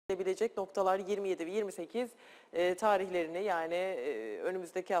Bilecek noktalar 27 ve 28 tarihlerini yani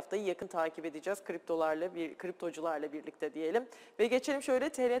önümüzdeki haftayı yakın takip edeceğiz kriptocularla birlikte diyelim. Ve geçelim şöyle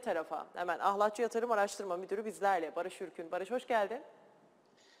TL tarafa. Hemen Ahlatçı Yatırım Araştırma Müdürü bizlerle Barış Ürkün. Barış hoş geldin.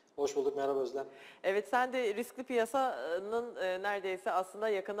 Hoş bulduk, merhaba Özlem. Evet, sen de riskli piyasanın neredeyse aslında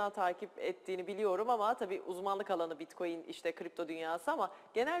yakından takip ettiğini biliyorum ama tabii uzmanlık alanı Bitcoin, işte kripto dünyası, ama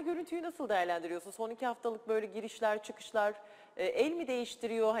genel görüntüyü nasıl değerlendiriyorsun? Son 2 haftalık böyle girişler çıkışlar el mi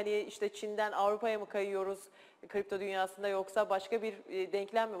değiştiriyor? Hani işte Çin'den Avrupa'ya mı kayıyoruz kripto dünyasında, yoksa başka bir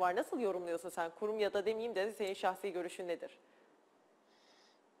denklem mi var? Nasıl yorumluyorsun sen? Kurum ya da demeyeyim de senin şahsi görüşün nedir?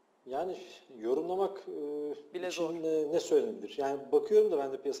 Yani yorumlamak Bile zor. için ne söylenebilir? Yani bakıyorum da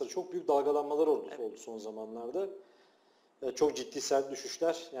ben de piyasada çok büyük dalgalanmalar oldu son zamanlarda. Çok ciddi sert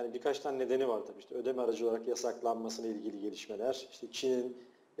düşüşler. Yani birkaç tane nedeni var tabii. İşte ödeme aracı olarak yasaklanmasıyla ilgili gelişmeler. İşte Çin'in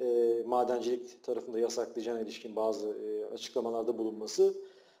madencilik tarafında yasaklayacağına ilişkin bazı açıklamalarda bulunması.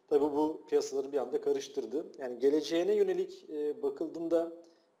 Tabii bu piyasaları bir anda karıştırdı. Yani geleceğine yönelik bakıldığında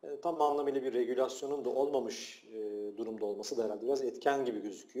tam anlamıyla bir regülasyonun da olmamış durumda olması da herhalde biraz etken gibi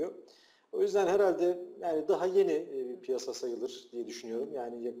gözüküyor. O yüzden herhalde yani daha yeni bir piyasa sayılır diye düşünüyorum.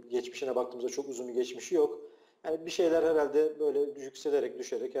 Yani geçmişine baktığımızda çok uzun bir geçmişi yok. Yani bir şeyler herhalde böyle yükselerek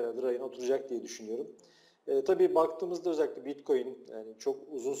düşerek herhalde rayına oturacak diye düşünüyorum. Tabii baktığımızda özellikle Bitcoin yani çok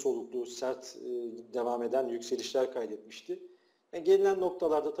uzun soluklu, sert devam eden yükselişler kaydetmişti. Yani gelinen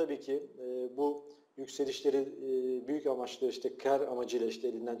noktalarda tabii ki bu yükselişleri büyük amaçlı işte kar amacıyla işte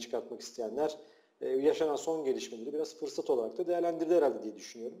elinden çıkartmak isteyenler yaşanan son gelişmeleri biraz fırsat olarak da değerlendirdi herhalde diye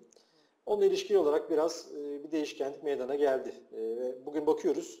düşünüyorum. Onunla ilişkili olarak biraz bir değişkenlik meydana geldi. Bugün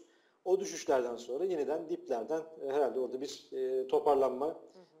bakıyoruz o düşüşlerden sonra yeniden diplerden herhalde orada bir toparlanma,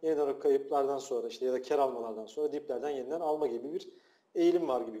 yeniden o kayıplardan sonra işte ya da kar almalardan sonra diplerden yeniden alma gibi bir eğilim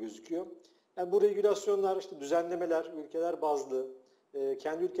var gibi gözüküyor. Yani bu regülasyonlar, işte düzenlemeler, ülkeler bazlı,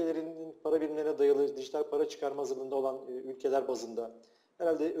 kendi ülkelerinin para birimlerine dayalı dijital para çıkarma hazırlığında olan ülkeler bazında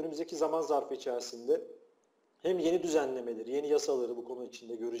herhalde önümüzdeki zaman zarfı içerisinde hem yeni düzenlemeleri, yeni yasaları bu konu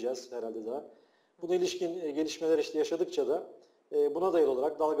içinde göreceğiz herhalde daha. Buna ilişkin gelişmeler işte yaşadıkça da buna dayalı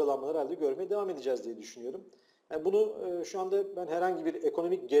olarak dalgalanmalar herhalde görmeye devam edeceğiz diye düşünüyorum. Yani bunu şu anda ben herhangi bir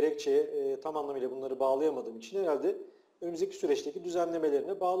ekonomik gerekçeye tam anlamıyla bunları bağlayamadığım için herhalde önümüzdeki süreçteki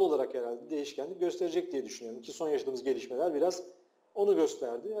düzenlemelerine bağlı olarak herhalde değişkenlik gösterecek diye düşünüyorum. Ki son yaşadığımız gelişmeler biraz onu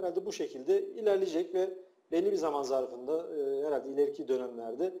gösterdi. Herhalde bu şekilde ilerleyecek ve belli bir zaman zarfında herhalde ileriki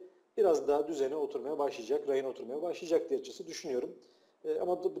dönemlerde biraz daha düzene oturmaya başlayacak, rayına oturmaya başlayacak diye açıkçası düşünüyorum.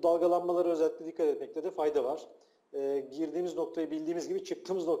 Ama bu dalgalanmalara özellikle dikkat etmekte de fayda var. Girdiğimiz noktayı bildiğimiz gibi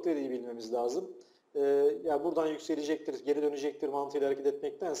çıktığımız noktayı da iyi bilmemiz lazım. Ya buradan yükselecektir, geri dönecektir mantığıyla hareket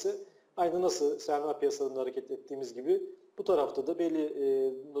etmektense aynı nasıl sermaye piyasalarında hareket ettiğimiz gibi bu tarafta da belli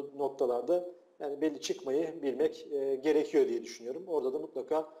noktalarda yani belli çıkmayı bilmek gerekiyor diye düşünüyorum. Orada da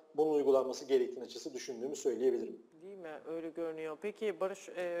mutlaka bunun uygulanması gerektiğini açıkçası düşündüğümü söyleyebilirim. Değil mi? Öyle görünüyor. Peki Barış,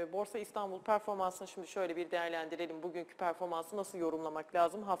 Borsa İstanbul performansını şimdi şöyle bir değerlendirelim. Bugünkü performansı nasıl yorumlamak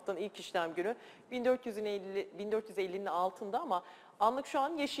lazım? Haftanın ilk işlem günü 1450'nin altında ama anlık şu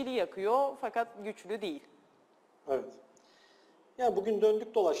an yeşili yakıyor fakat güçlü değil. Evet. Yani bugün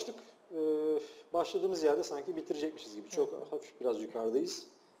döndük dolaştık. Başladığımız yerde sanki bitirecekmişiz gibi. Çok hafif biraz yukarıdayız.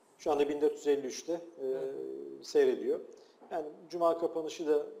 Şu anda 1453'te seyrediyor. Yani cuma kapanışı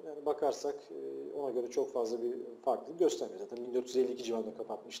da yani bakarsak ona göre çok fazla bir farklılık göstermiyor. Zaten 1452 civarında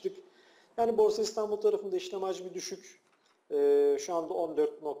kapatmıştık. Yani Borsa İstanbul tarafında işlem hacmi düşük. Şu anda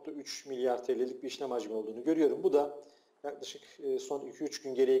 14,3 milyar TL'lik bir işlem hacmi olduğunu görüyorum. Bu da yaklaşık son 2-3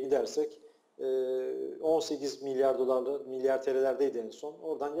 gün geriye gidersek 18 milyar TL'lerdeydi en son.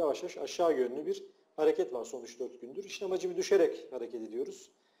 Oradan yavaş yavaş aşağı yönlü bir hareket var son 3-4 gündür. İşlem hacmi düşerek hareket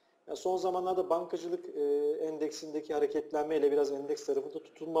ediyoruz. Yani son zamanlarda bankacılık endeksindeki hareketlenmeyle biraz endeks tarafında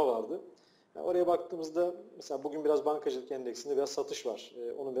tutulma vardı. Yani oraya baktığımızda mesela bugün biraz bankacılık endeksinde biraz satış var.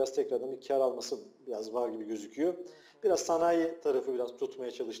 Onun biraz tekrardan bir kar alması biraz var gibi gözüküyor. Biraz sanayi tarafı biraz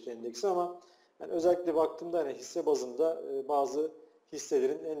tutmaya çalıştı endeksi ama yani özellikle baktığımda hani hisse bazında bazı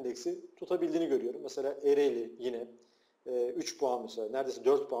hisselerin endeksi tutabildiğini görüyorum. Mesela Ereğli yine 3 puan mesela neredeyse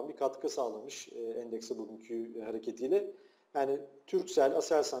 4 puan bir katkı sağlamış endekse bugünkü hareketiyle. Yani Turkcell,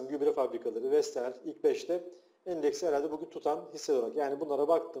 Aselsan, gübre fabrikaları, Vestel ilk 5'te endeksi herhalde bugün tutan hisse olarak. Yani bunlara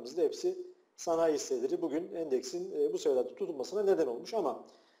baktığımızda hepsi sanayi hisseleri bugün endeksin bu seviyelerde tutulmasına neden olmuş ama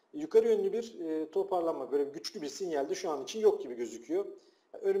yukarı yönlü bir toparlanma, böyle güçlü bir sinyal de şu an için yok gibi gözüküyor.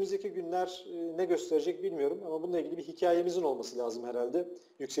 Önümüzdeki günler ne gösterecek bilmiyorum ama bununla ilgili bir hikayemizin olması lazım herhalde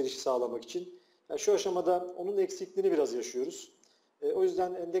yükselişi sağlamak için. Yani şu aşamada onun eksikliğini biraz yaşıyoruz. O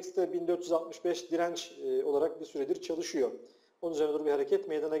yüzden endekste 1465 direnç olarak bir süredir çalışıyor. Onun üzerine doğru bir hareket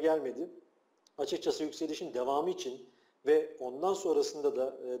meydana gelmedi. Açıkçası yükselişin devamı için ve ondan sonrasında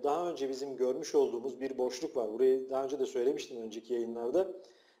da daha önce bizim görmüş olduğumuz bir boşluk var. Burayı daha önce de söylemiştim önceki yayınlarda.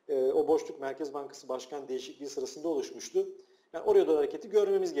 O boşluk Merkez Bankası Başkan değişikliği sırasında oluşmuştu. Yani oraya da hareketi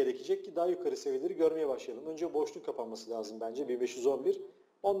görmemiz gerekecek ki daha yukarı seviyeleri görmeye başlayalım. Önce boşluk kapanması lazım bence 1511.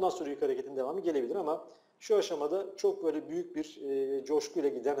 Ondan sonra yukarı hareketin devamı gelebilir ama şu aşamada çok böyle büyük bir coşkuyla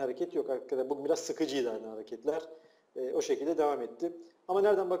giden hareket yok. Hakikaten bugün biraz sıkıcıydı yani hareketler. O şekilde devam etti. Ama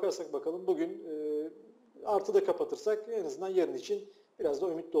nereden bakarsak bakalım bugün artıda kapatırsak en azından yarın için biraz da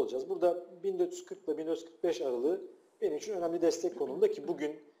ümitli olacağız. Burada 1440 ile 1445 aralığı benim için önemli destek konumunda ki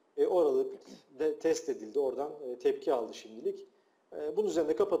bugün o aralık de test edildi. Oradan tepki aldı şimdilik. Bunun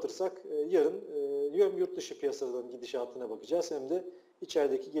üzerinde kapatırsak yarın hem yurt dışı piyasaların gidişatına bakacağız hem de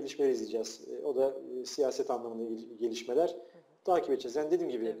içerideki gelişmeleri izleyeceğiz. O da siyaset anlamında gelişmeler takip edeceğiz. Yani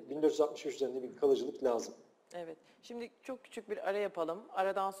dediğim gibi 1465 üzerinde bir kalıcılık lazım. Evet. Şimdi çok küçük bir ara yapalım.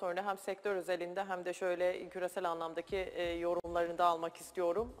 Aradan sonra hem sektör özelinde hem de şöyle küresel anlamdaki yorumlarını da almak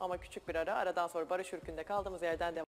istiyorum. Ama küçük bir ara. Aradan sonra Barış Ürkün'de kaldığımız yerden devam.